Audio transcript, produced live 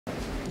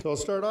So I'll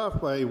start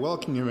off by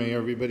welcoming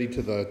everybody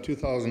to the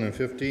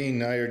 2015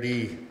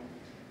 IRD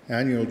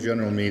Annual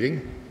General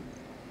Meeting.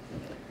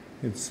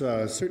 It's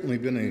certainly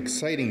been an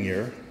exciting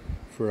year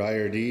for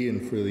IRD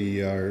and for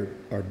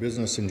our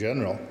business in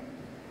general.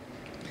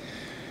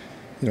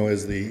 You know,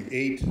 as the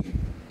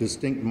 8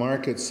 distinct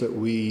markets that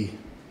we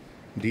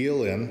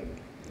deal in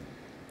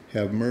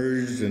have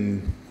merged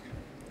into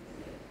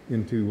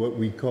what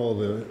we call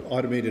the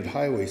automated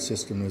highway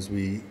system, as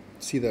we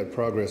see that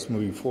progress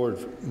moving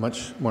forward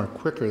much more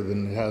quicker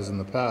than it has in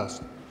the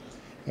past.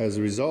 As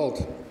a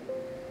result,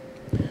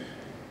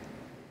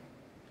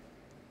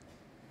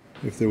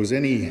 if there was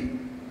any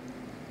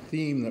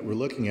theme that we're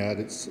looking at,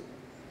 it's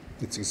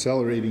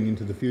accelerating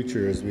into the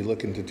future as we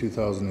look into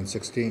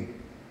 2016.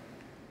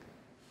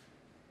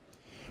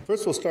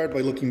 First, we'll start by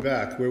looking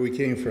back where we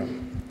came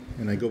from.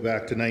 And I go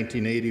back to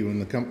 1980 when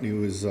the company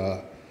was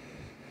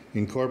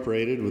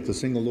incorporated with a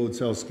single load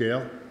cell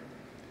scale.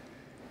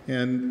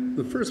 And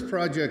the first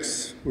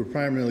projects were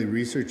primarily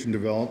research and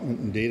development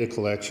and data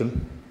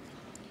collection.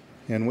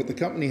 And what the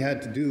company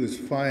had to do is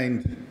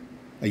find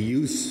a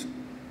use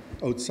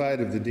outside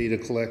of the data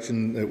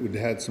collection that would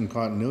have some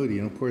continuity.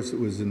 And of course, it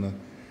was in the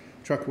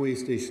truck weigh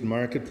station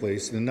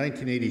marketplace. And in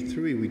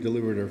 1983, we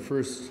delivered our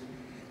first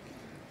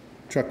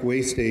truck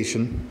weigh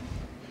station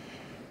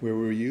where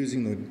we were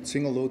using the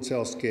single load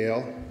cell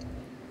scale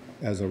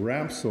as a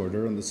ramp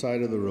sorter on the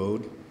side of the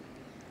road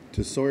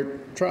to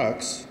sort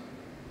trucks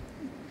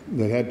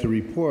that had to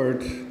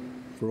report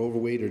for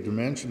overweight or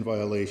dimension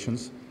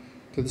violations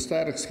to the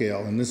static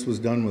scale. And this was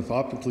done with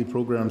optically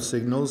programmed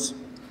signals.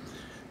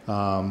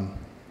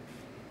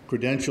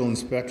 Credential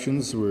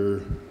inspections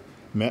were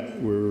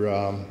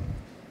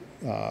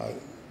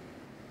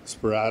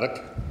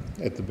sporadic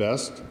at the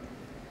best.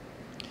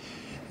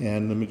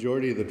 And the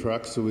majority of the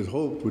trucks, it was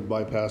hoped, would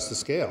bypass the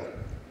scale.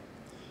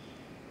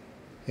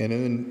 And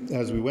then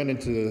as we went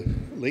into the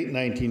late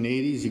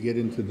 1980s, you get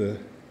into the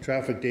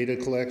traffic data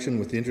collection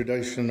with the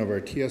introduction of our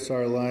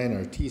TSR line,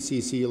 our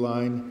TCC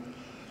line.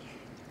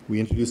 We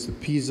introduced the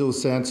piezo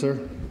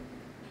sensor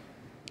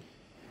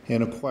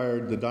and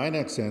acquired the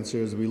Dynex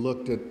sensor as we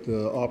looked at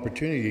the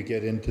opportunity to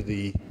get into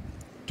the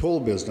toll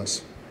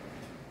business.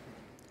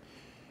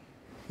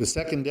 The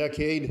second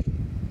decade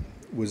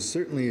was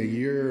certainly a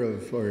year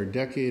or a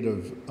decade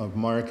of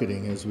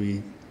marketing as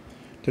we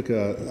took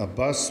a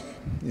bus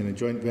in a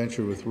joint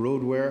venture with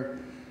Roadware,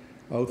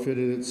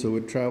 outfitted it so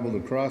it traveled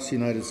across the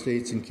United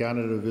States and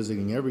Canada,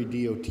 visiting every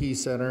DOT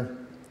center,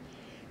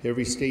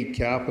 every state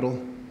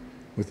capital,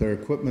 with our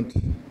equipment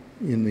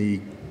in the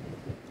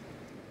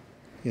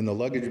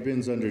luggage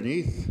bins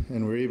underneath,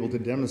 and we're able to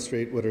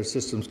demonstrate what our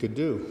systems could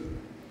do.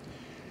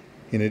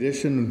 In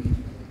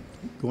addition,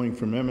 going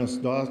from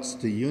MS-DOS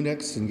to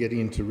Unix and getting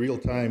into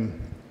real-time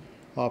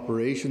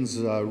operations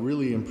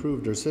really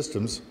improved our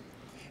systems.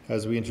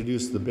 As we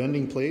introduced the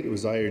bending plate, it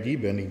was IRD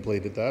bending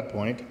plate at that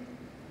point,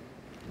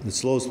 the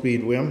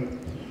slow-speed WIM,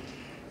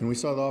 and we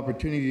saw the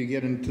opportunity to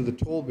get into the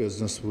toll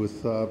business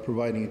with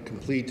providing a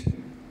complete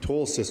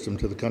toll system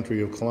to the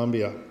country of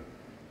Colombia.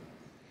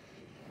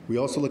 We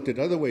also looked at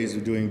other ways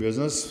of doing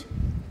business.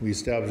 We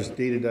established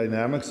Data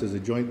Dynamics as a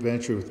joint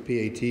venture with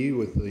PAT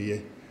with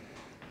the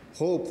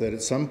hope that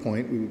at some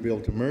point we would be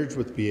able to merge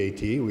with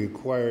PAT. We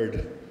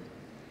acquired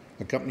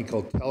a company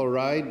called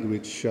Telluride,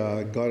 which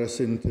got us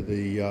into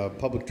the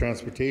public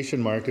transportation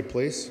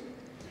marketplace.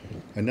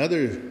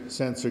 Another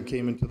sensor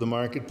came into the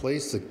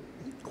marketplace, the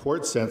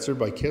quartz sensor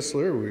by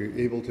Kistler. We were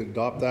able to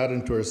adopt that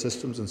into our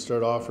systems and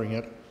start offering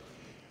it.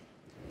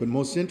 But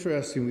most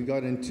interesting, we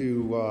got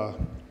into,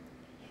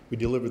 we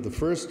delivered the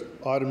first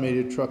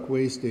automated truck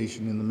weigh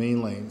station in the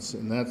main lanes.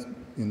 And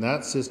in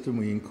that system,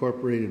 we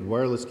incorporated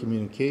wireless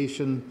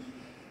communication,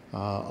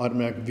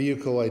 automatic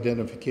vehicle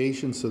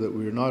identification, so that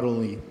we were not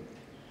only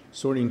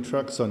sorting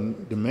trucks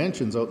on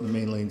dimensions out in the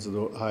main lanes of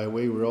the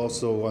highway, we're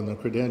also on the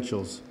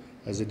credentials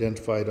as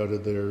identified out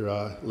of their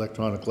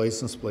electronic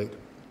license plate.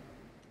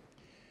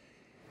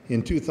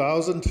 In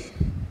 2000,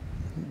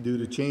 due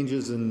to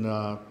changes in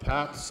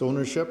PAT's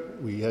ownership,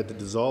 we had to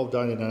dissolve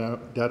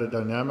Data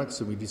Dynamics,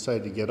 and we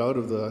decided to get out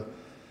of the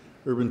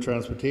urban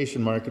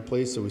transportation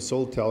marketplace, so we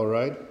sold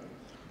Telluride.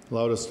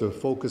 Allowed us to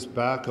focus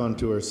back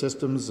onto our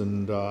systems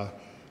and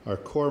our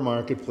core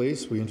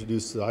marketplace. We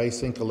introduced the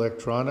iSync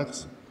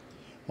electronics,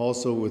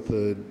 also with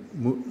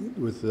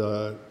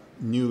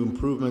new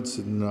improvements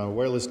in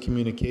wireless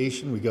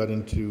communication. We got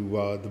into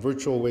the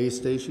virtual weigh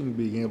station,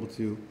 being able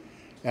to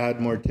add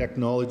more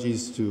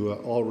technologies to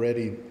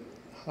already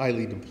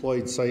highly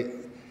deployed site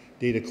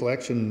data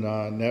collection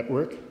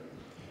network.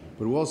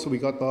 But also we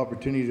got the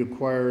opportunity to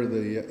acquire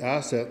the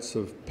assets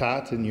of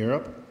PAT in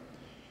Europe,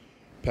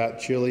 PAT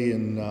Chile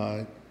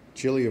in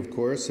Chile, of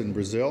course, in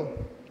Brazil,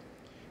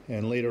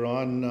 and later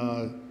on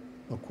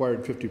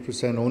acquired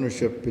 50%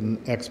 ownership in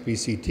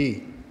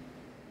XBCT.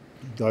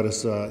 Got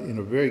us in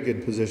a very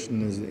good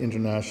position as an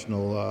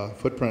international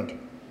footprint.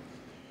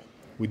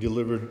 We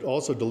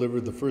also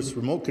delivered the first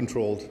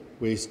remote-controlled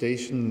weigh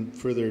station,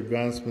 further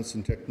advancements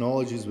in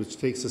technologies, which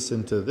takes us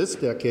into this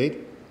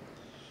decade.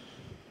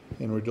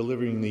 And we're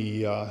delivering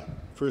the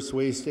first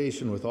weigh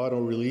station with auto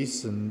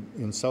release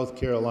in South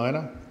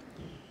Carolina.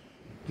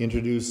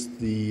 Introduced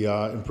the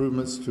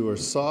improvements to our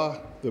saw,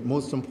 but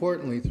most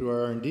importantly, through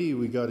our R&D,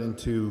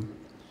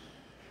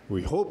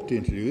 we hope to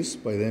introduce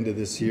by the end of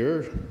this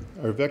year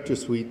our vector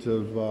suite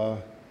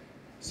of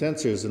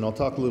sensors, and I'll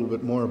talk a little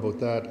bit more about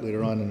that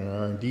later on in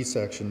our R&D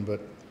section.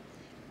 But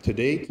to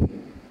date,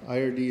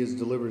 IRD has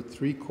delivered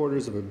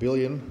 $750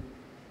 million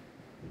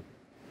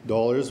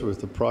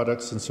worth of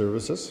products and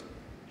services,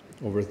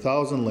 over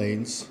 1,000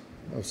 lanes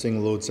of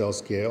single load cell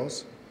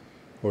scales,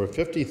 over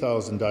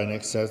 50,000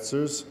 Dynex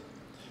sensors,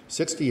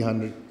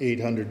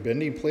 6,800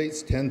 bending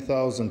plates,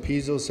 10,000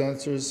 piezo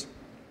sensors,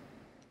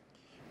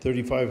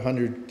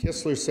 3,500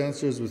 Kistler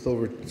sensors with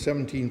over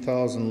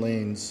 17,000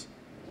 lanes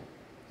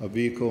of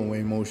vehicle and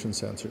weigh motion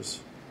sensors.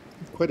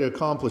 Quite an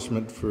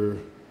accomplishment for a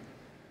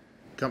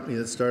company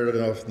that started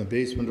off in the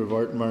basement of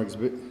Art and Mark's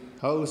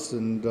house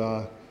and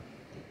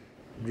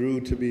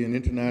grew to be an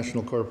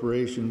international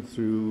corporation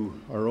through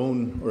our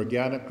own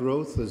organic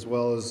growth as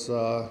well as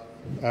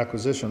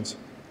acquisitions.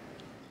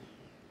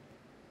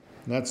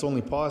 And that's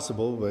only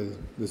possible by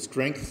the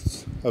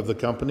strengths of the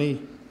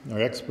company,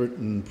 our expert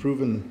and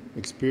proven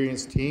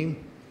experienced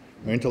team,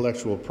 our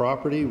intellectual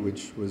property,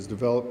 which was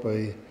developed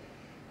by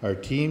our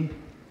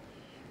team,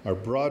 our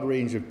broad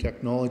range of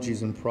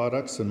technologies and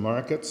products and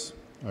markets,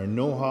 our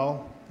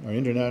know-how, our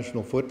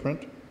international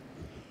footprint,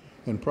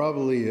 and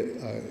probably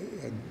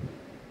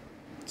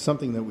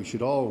something that we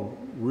should all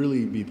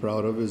really be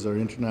proud of is our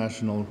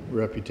international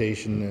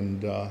reputation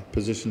and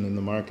position in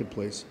the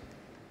marketplace.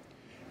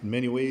 In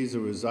many ways,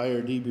 there was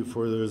IRD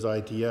before there was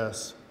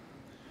ITS.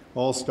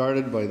 All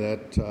started by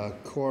that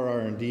core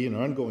R&D and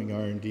ongoing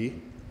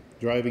R&D,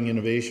 driving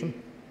innovation,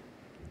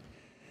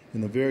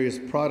 and the various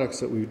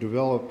products that we've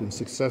developed and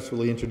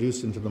successfully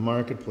introduced into the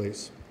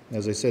marketplace.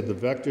 As I said, the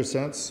Vector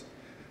Sense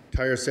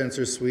tire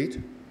sensor suite,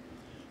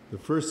 the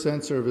first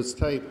sensor of its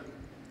type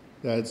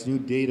that adds new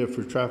data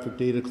for traffic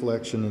data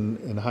collection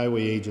and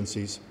highway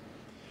agencies,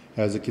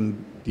 as it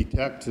can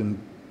detect and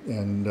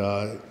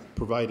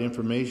provide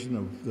information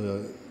of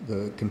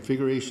the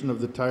configuration of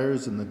the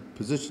tires and the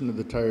position of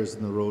the tires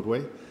in the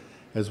roadway,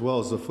 as well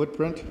as the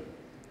footprint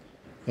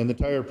and the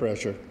tire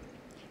pressure,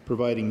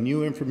 providing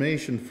new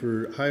information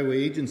for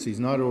highway agencies,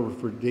 not only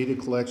for data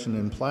collection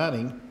and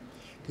planning,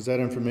 because that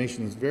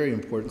information is very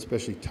important,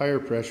 especially tire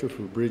pressure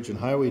for bridge and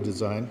highway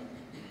design,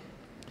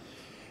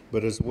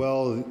 but as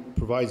well it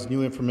provides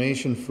new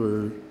information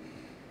for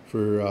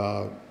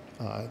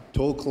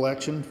toll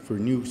collection, for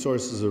new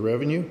sources of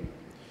revenue,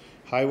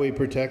 highway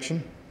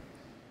protection,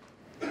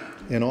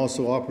 and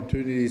also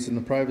opportunities in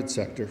the private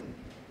sector.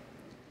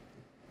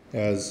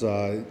 As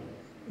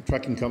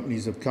trucking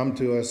companies have come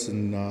to us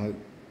and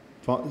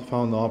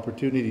found the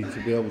opportunity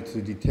to be able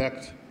to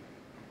detect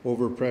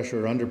overpressure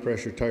or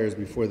underpressure tires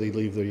before they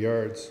leave their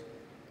yards.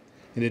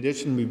 In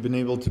addition, we've been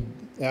able to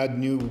add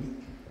new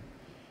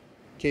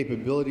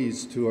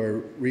capabilities to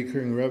our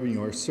recurring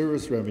revenue, our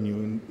service revenue,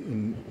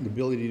 and the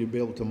ability to be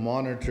able to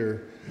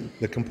monitor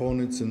the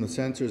components and the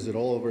sensors at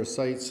all of our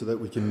sites so that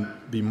we can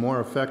be more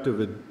effective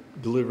at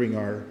delivering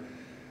our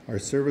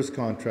service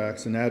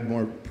contracts and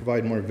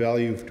provide more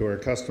value to our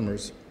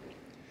customers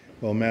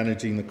while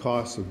managing the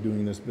costs of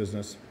doing this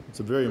business.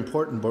 It's a very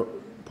important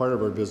part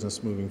of our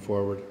business moving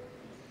forward.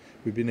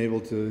 We've been able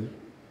to,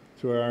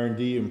 through our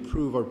R&D,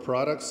 improve our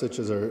products, such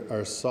as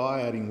our saw,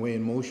 adding weigh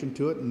and motion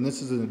to it, and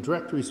this is a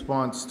direct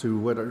response to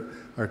what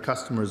our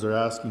customers are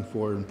asking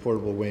for in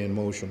portable weigh and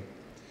motion.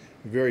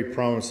 A very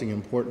promising,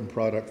 important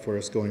product for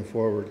us going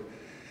forward.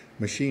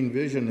 Machine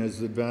vision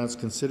has advanced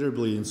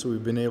considerably, and so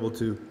we've been able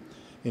to,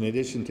 in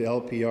addition to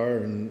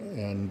LPR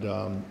and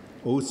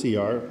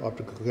OCR,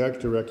 optical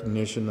character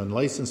recognition on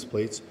license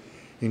plates,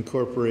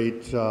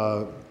 incorporate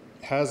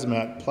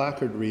hazmat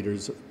placard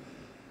readers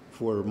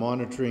for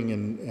monitoring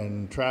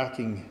and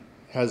tracking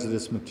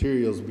hazardous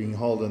materials being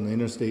hauled on the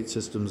interstate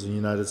systems in the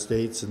United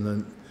States and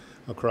then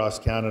across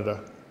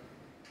Canada.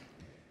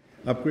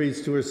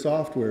 Upgrades to our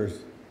software,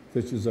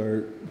 such as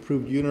our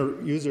improved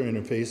user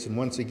interface, and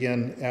once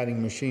again adding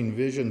machine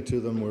vision to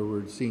them, where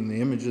we're seeing the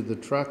image of the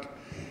truck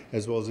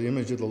as well as the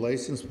image of the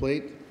license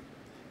plate.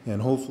 And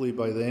hopefully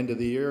by the end of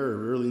the year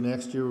or early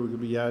next year, we're going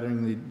to be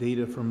adding the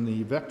data from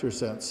the Vector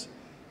Sense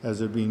as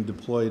they're being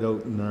deployed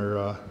out in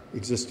our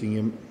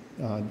existing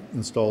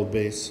installed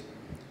base.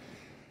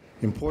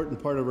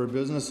 Important part of our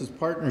business is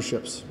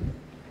partnerships.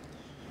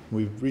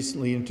 We've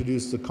recently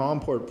introduced the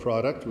Comport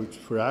product, which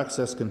for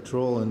access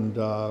control and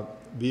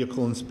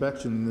vehicle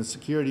inspection in the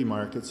security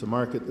markets, a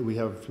market that we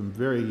have some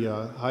very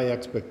high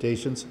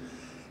expectations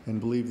and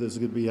believe there's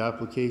going to be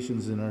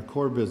applications in our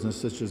core business,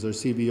 such as our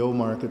CBO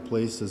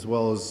marketplace, as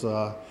well as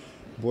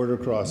border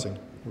crossing.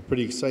 We're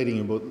pretty excited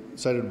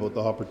about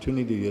the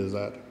opportunity of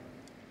that.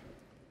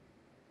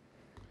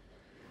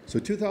 So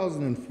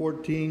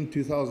 2014,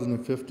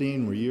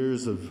 2015 were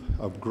years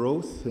of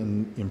growth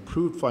and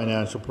improved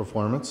financial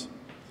performance.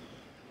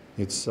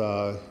 It's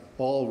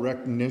all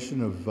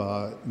recognition of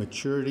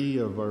maturity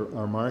of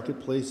our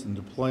marketplace and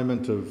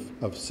deployment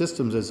of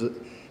systems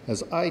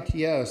as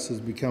ITS has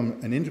become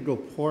an integral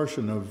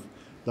portion of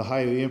the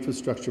highway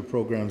infrastructure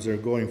programs that are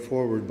going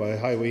forward by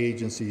highway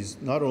agencies,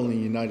 not only in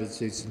the United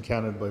States and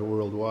Canada, but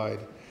worldwide.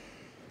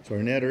 So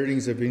our net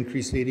earnings have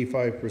increased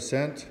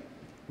 85%.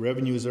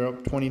 Revenues are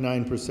up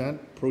 29%,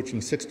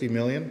 approaching 60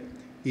 million.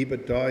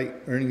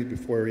 EBITDA, earnings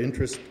before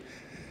interest,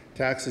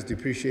 taxes,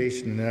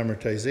 depreciation, and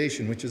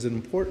amortization, which is an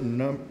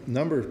important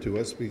number to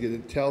us because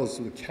it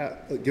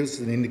gives us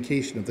an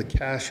indication of the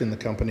cash in the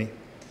company,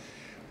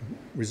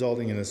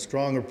 resulting in a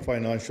stronger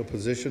financial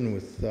position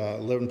with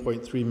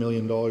 $11.3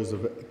 million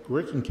of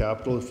working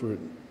capital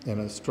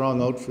and a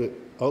strong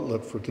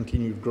outlook for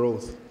continued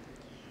growth,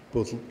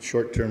 both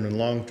short-term and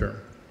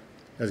long-term.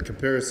 As a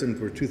comparison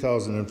for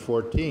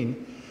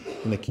 2014,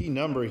 and the key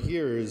number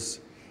here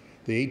is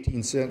the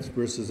 18 cents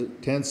versus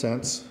 10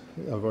 cents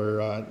of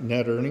our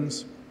net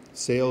earnings.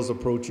 Sales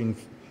approaching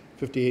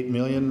 58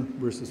 million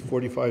versus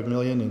 45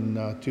 million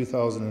in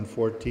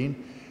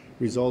 2014,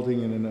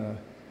 resulting in a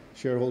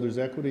shareholders'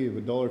 equity of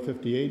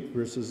 $1.58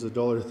 versus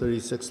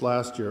 $1.36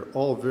 last year.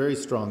 All very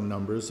strong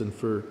numbers, and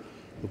for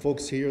the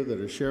folks here that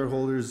are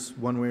shareholders,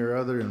 one way or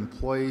other,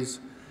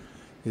 employees,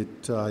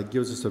 it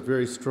gives us a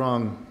very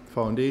strong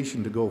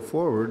foundation to go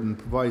forward and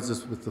provides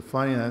us with the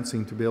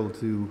financing to be able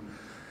to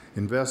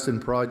invest in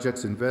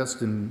projects,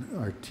 invest in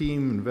our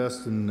team,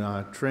 invest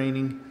in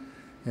training,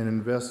 and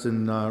invest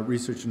in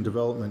research and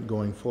development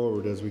going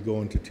forward as we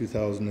go into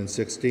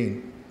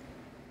 2016.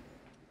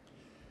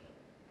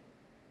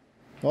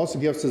 It also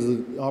gives us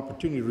an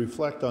opportunity to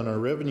reflect on our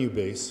revenue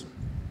base.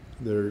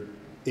 There are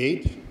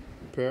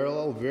 8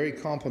 parallel, very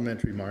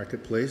complementary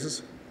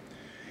marketplaces,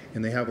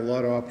 and they have a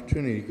lot of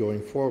opportunity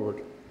going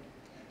forward.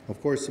 Of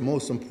course, the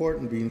most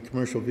important being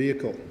commercial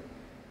vehicle,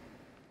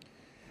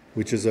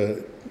 which is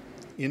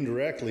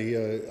indirectly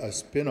a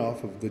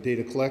spin-off of the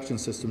data collection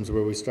systems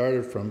where we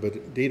started from,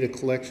 but data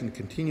collection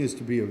continues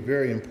to be a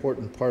very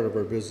important part of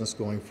our business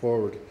going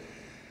forward.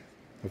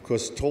 Of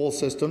course, toll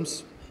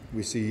systems,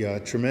 we see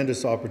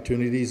tremendous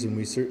opportunities, and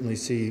we certainly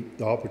see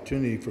the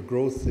opportunity for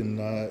growth in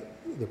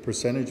the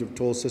percentage of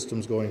toll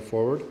systems going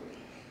forward.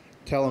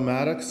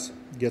 Telematics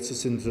gets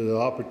us into the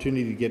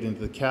opportunity to get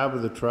into the cab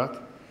of the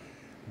truck,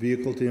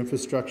 vehicle to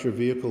infrastructure,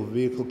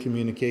 vehicle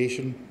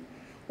communication,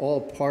 all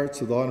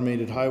parts of the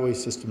automated highway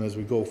system as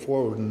we go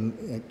forward,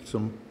 and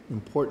some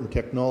important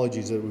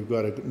technologies that we've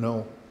got to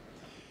know.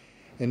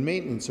 And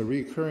maintenance, a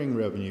recurring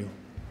revenue.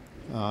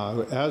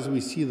 As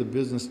we see the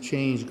business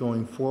change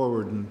going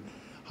forward and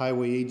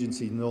highway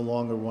agencies no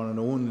longer want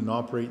to own and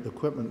operate the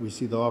equipment, we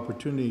see the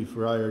opportunity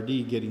for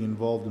IRD getting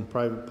involved in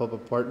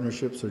private-public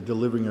partnerships or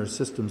delivering our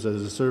systems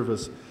as a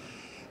service.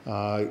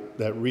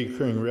 That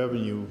recurring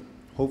revenue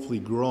hopefully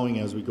growing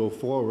as we go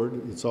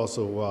forward. It's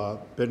also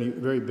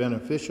very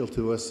beneficial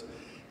to us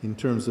in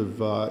terms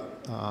of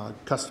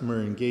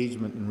customer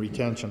engagement and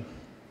retention.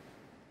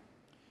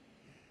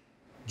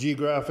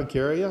 Geographic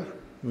area,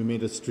 we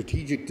made a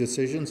strategic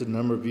decisions a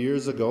number of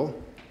years ago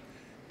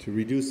to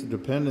reduce the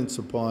dependence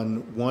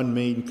upon one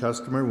main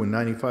customer when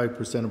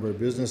 95% of our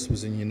business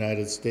was in the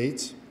United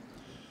States,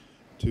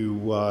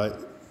 to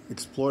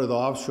explore the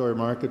offshore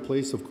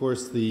marketplace. Of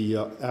course, the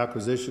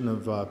acquisition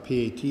of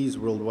PAT's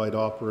worldwide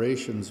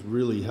operations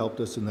really helped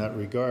us in that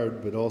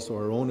regard, but also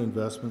our own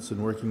investments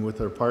in working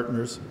with our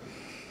partners.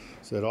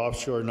 So that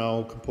offshore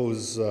now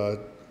composes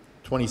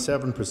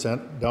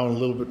 27%, down a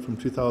little bit from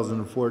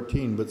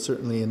 2014, but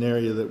certainly an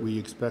area that we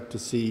expect to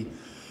see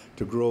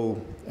to grow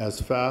as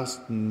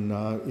fast and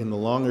in the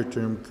longer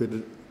term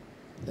could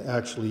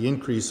actually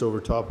increase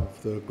over top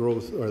of the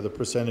growth or the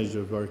percentage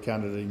of our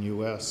Canada and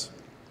US.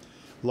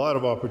 A lot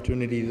of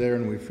opportunity there,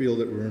 and we feel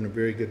that we're in a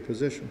very good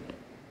position.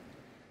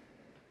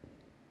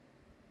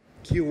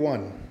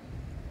 Q1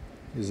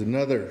 is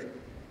another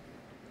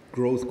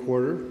growth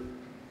quarter,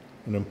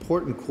 an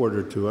important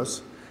quarter to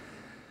us,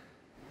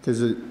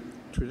 because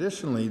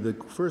traditionally the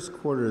first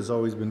quarter has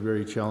always been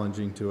very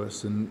challenging to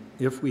us, and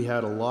if we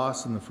had a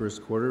loss in the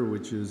first quarter,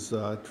 which is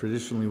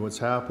traditionally what's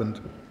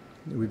happened,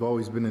 we've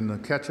always been in a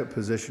catch-up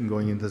position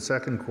going into the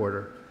second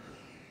quarter.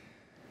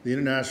 The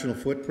international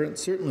footprint,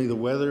 certainly the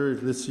weather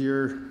this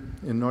year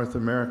in North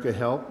America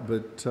helped,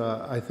 but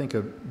I think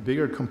a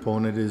bigger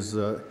component is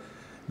the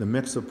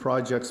mix of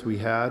projects we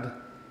had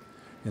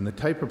and the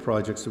type of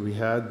projects that we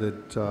had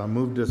that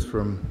moved us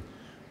from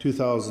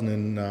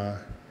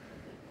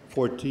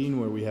 2014,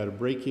 where we had a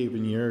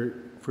break-even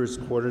year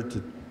first quarter,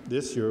 to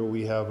this year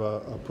we have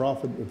a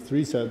profit of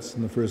 3 cents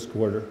in the first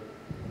quarter.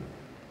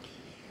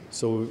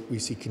 So we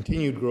see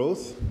continued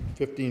growth,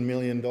 $15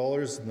 million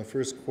in the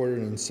first quarter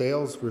in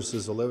sales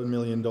versus $11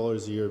 million a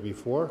year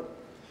before.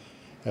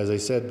 As I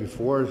said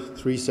before,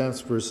 3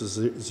 cents versus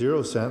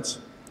 0 cents.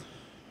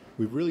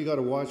 We've really got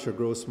to watch our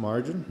gross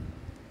margin.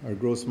 Our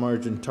gross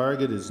margin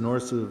target is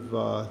north of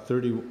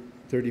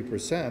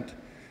 30%,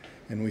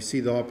 and we see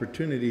the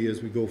opportunity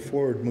as we go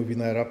forward, moving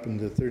that up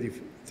into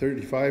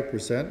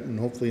 35%, and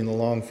hopefully in the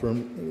long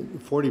term,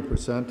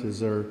 40%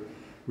 is our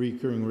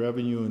recurring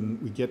revenue,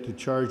 and we get to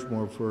charge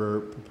more for our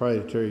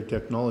proprietary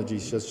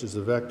technologies such as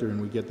the Vector,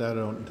 and we get that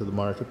out into the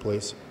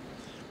marketplace.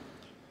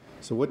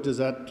 So what does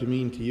that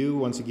mean to you?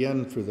 Once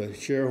again, for the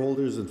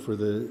shareholders and for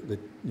the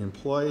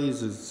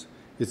employees,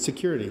 it's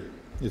security.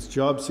 It's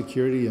job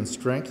security and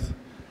strength.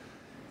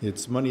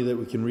 It's money that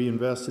we can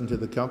reinvest into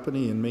the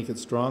company and make it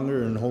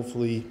stronger and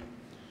hopefully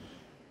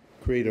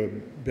create a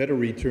better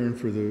return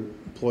for the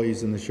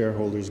employees and the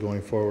shareholders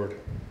going forward.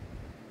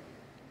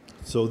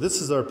 So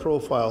this is our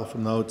profile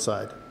from the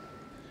outside.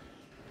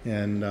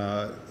 And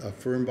a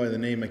firm by the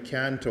name of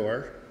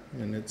Cantor,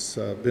 and it's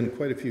been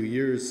quite a few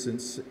years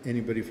since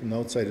anybody from the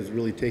outside has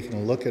really taken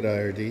a look at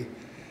IRD,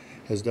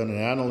 has done an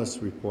analyst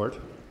report.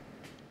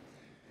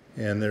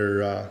 And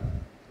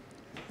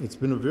it's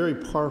been a very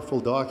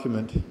powerful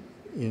document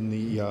in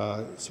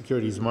the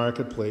securities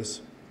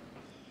marketplace,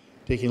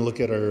 taking a look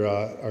at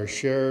our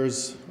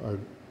shares,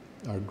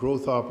 our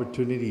growth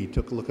opportunity. He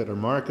took a look at our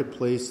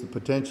marketplace, the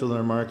potential in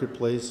our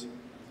marketplace.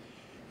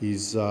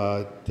 He's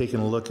taken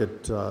a look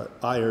at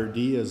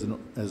IRD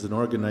as an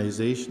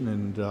organization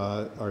and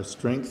our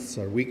strengths,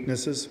 our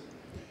weaknesses,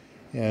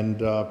 and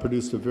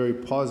produced a very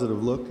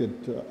positive look at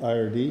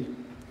IRD,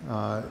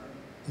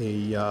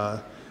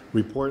 a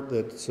report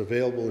that's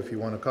available if you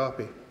want a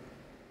copy.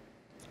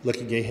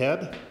 Looking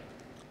ahead,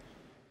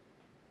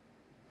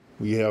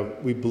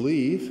 we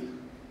believe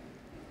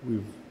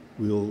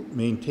we'll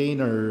maintain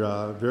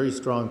our very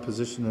strong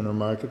position in our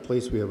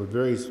marketplace. We have a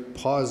very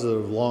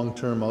positive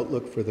long-term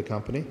outlook for the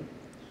company,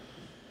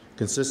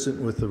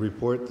 consistent with the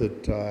report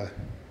that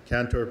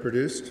Cantor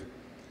produced.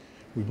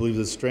 We believe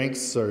the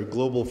strengths are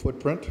global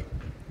footprint,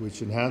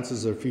 which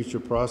enhances our future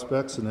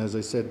prospects. And as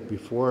I said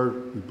before,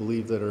 we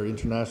believe that our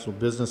international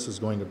business is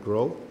going to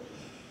grow.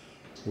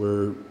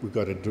 We've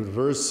got a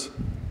diverse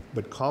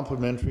but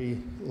complementary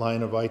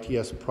line of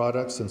ITS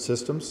products and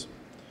systems.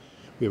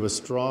 We have a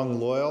strong,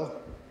 loyal,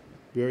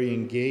 very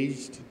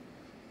engaged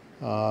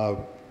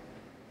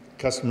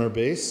customer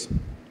base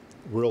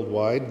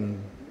worldwide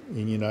and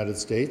in the United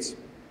States.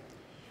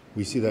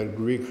 We see that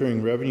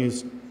recurring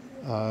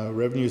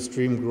revenue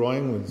stream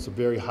growing with a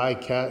very high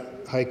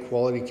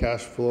quality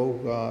cash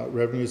flow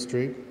revenue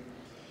stream.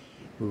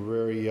 We're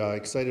very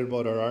excited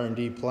about our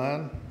R&D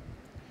plan,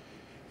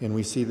 and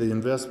we see the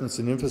investments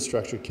in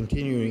infrastructure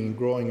continuing and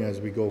growing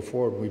as we go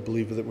forward. We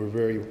believe that we're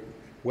very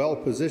well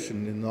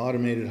positioned in the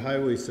automated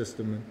highway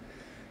system. And,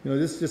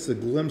 this is just a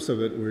glimpse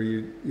of it, where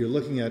you're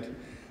looking at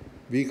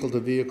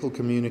vehicle-to-vehicle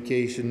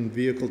communication,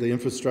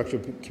 vehicle-to-infrastructure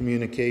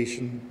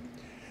communication,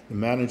 the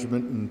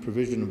management and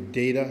provision of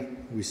data.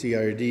 We see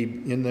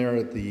IRD in there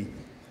at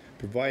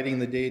providing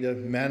the data,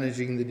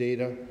 managing the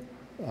data,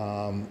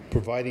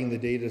 providing the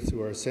data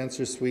through our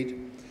sensor suite,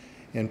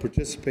 and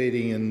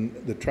participating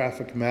in the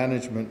traffic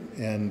management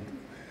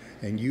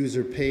and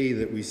user pay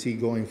that we see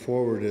going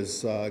forward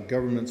as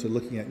governments are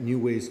looking at new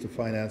ways to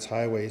finance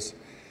highways.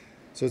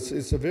 So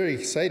it's a very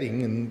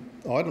exciting, and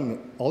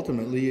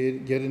ultimately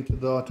get into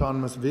the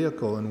autonomous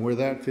vehicle and where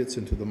that fits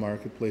into the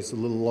marketplace, a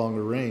little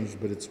longer range,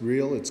 but it's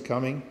real, it's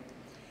coming,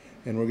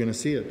 and we're going to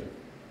see it.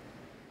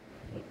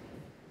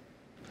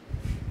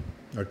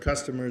 Our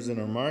customers in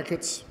our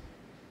markets,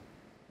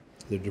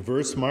 they're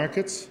diverse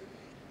markets.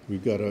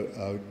 We've got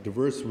a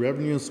diverse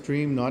revenue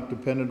stream, not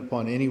dependent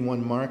upon any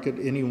one market,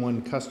 any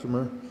one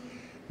customer,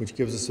 which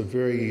gives us a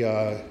very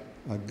a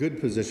good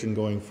position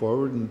going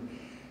forward. And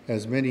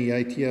as many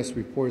ITS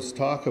reports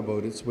talk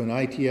about, it's when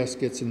ITS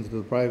gets into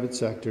the private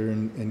sector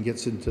and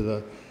gets into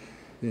the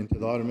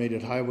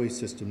automated highway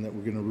system that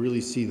we're going to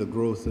really see the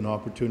growth and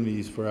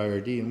opportunities for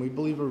IRD. And we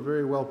believe we're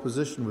very well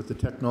positioned with the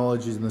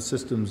technologies and the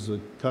systems, the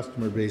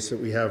customer base that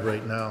we have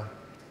right now.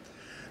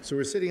 So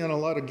we're sitting on a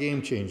lot of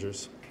game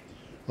changers,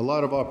 a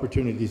lot of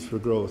opportunities for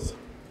growth.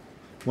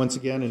 Once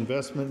again,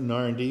 investment in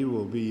R&D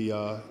will be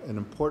an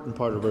important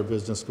part of our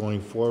business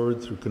going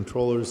forward through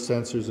controllers,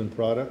 sensors, and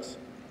products.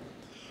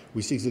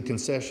 We see the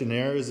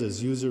concessionaires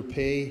as user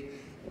pay,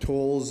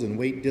 tolls, and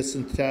weight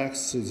distance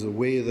tax as a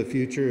way of the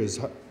future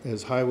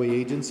as highway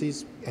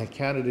agencies, and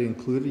Canada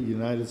included,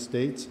 United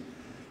States.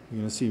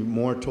 You're going to see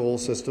more toll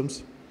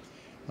systems.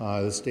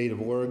 The state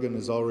of Oregon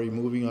is already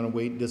moving on a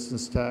weight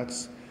distance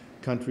tax.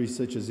 Countries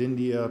such as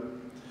India,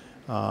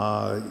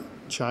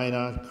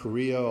 China,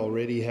 Korea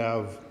already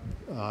have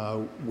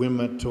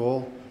Wimmet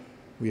toll.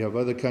 We have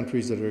other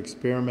countries that are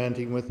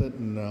experimenting with it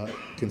and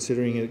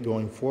considering it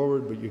going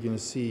forward, but you're going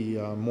to see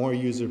more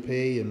user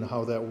pay and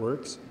how that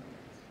works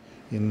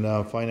in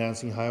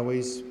financing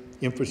highways.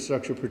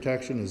 Infrastructure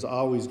protection is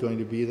always going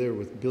to be there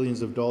with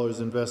billions of dollars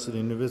invested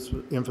in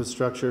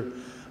infrastructure.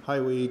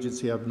 Highway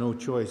agencies have no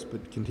choice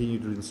but continue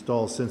to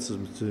install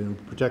systems to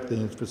protect the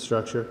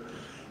infrastructure.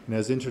 And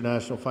as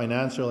international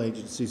financial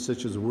agencies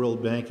such as the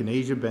World Bank and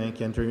Asia Bank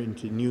enter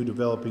into new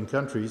developing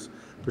countries,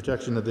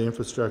 protection of the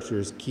infrastructure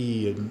is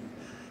key in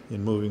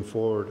moving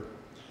forward.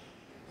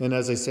 And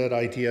as I said,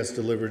 ITS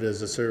delivered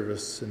as a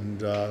service,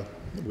 and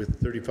with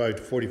 35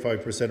 to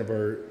 45% of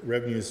our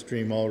revenue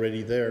stream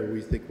already there,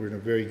 we think we're in a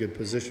very good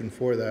position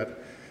for that.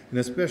 And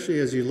especially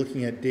as you're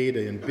looking at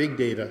data and big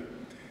data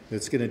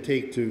that's going to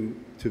take to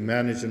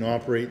manage and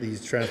operate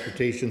these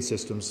transportation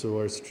systems. So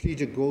our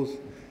strategic growth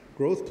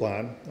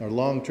plan, our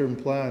long-term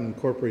plan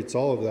incorporates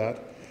all of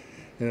that,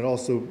 and it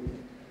also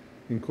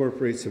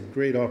incorporates some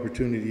great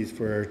opportunities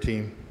for our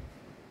team.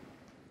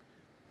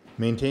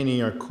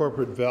 Maintaining our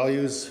corporate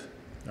values,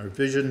 our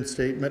vision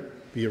statement,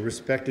 be a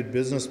respected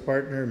business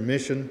partner,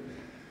 mission,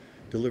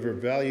 deliver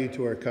value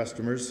to our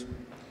customers,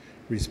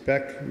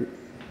 respect,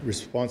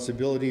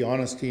 responsibility,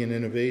 honesty, and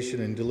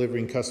innovation, and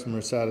delivering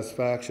customer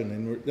satisfaction.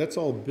 And that's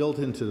all built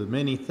into the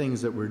many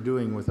things that we're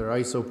doing with our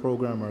ISO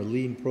program, our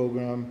lean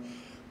program,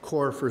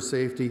 core for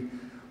safety,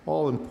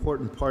 all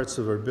important parts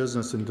of our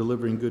business in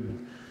delivering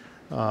good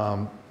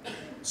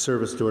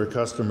service to our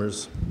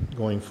customers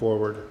going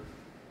forward.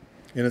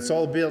 And it's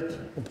all built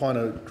upon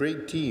a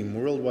great team,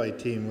 worldwide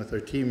team, with our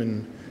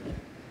team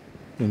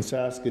in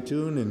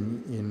Saskatoon,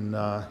 in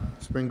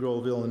Spring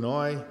Grove,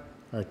 Illinois,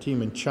 our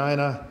team in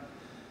China,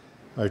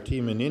 our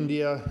team in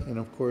India, and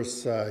of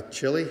course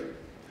Chile.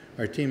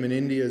 Our team in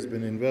India has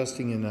been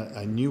investing in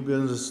a new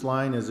business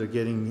line as they're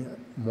getting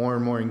more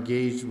and more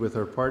engaged with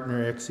our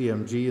partner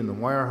XCMG in the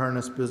wire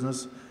harness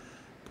business,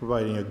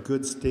 providing a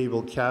good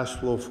stable cash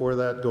flow for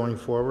that going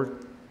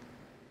forward.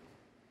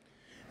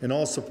 And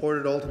all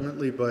supported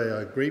ultimately by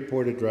a great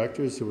board of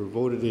directors who were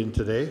voted in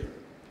today.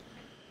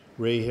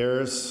 Ray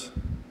Harris,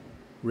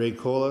 Ray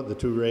Cola, the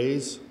two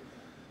Rays,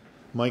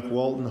 Mike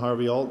Walton,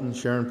 Harvey Alton,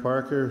 Sharon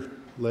Parker,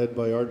 led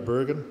by Art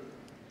Bergan.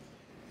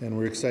 And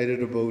we're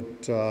excited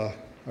about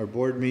our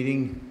board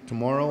meeting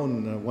tomorrow,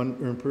 and one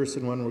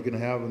in-person one we're going to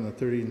have on the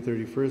 30th and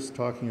 31st,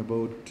 talking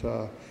about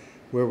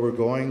where we're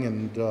going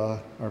and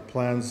our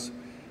plans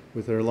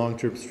with our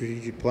long-term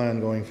strategic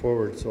plan going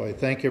forward. So I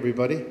thank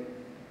everybody.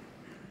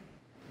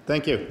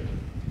 Thank you.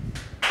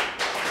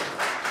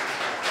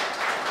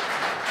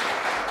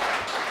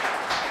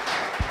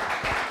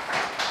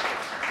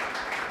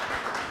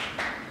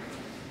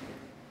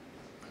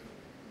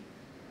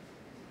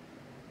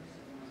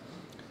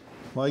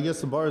 Well, I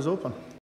guess the bar is open.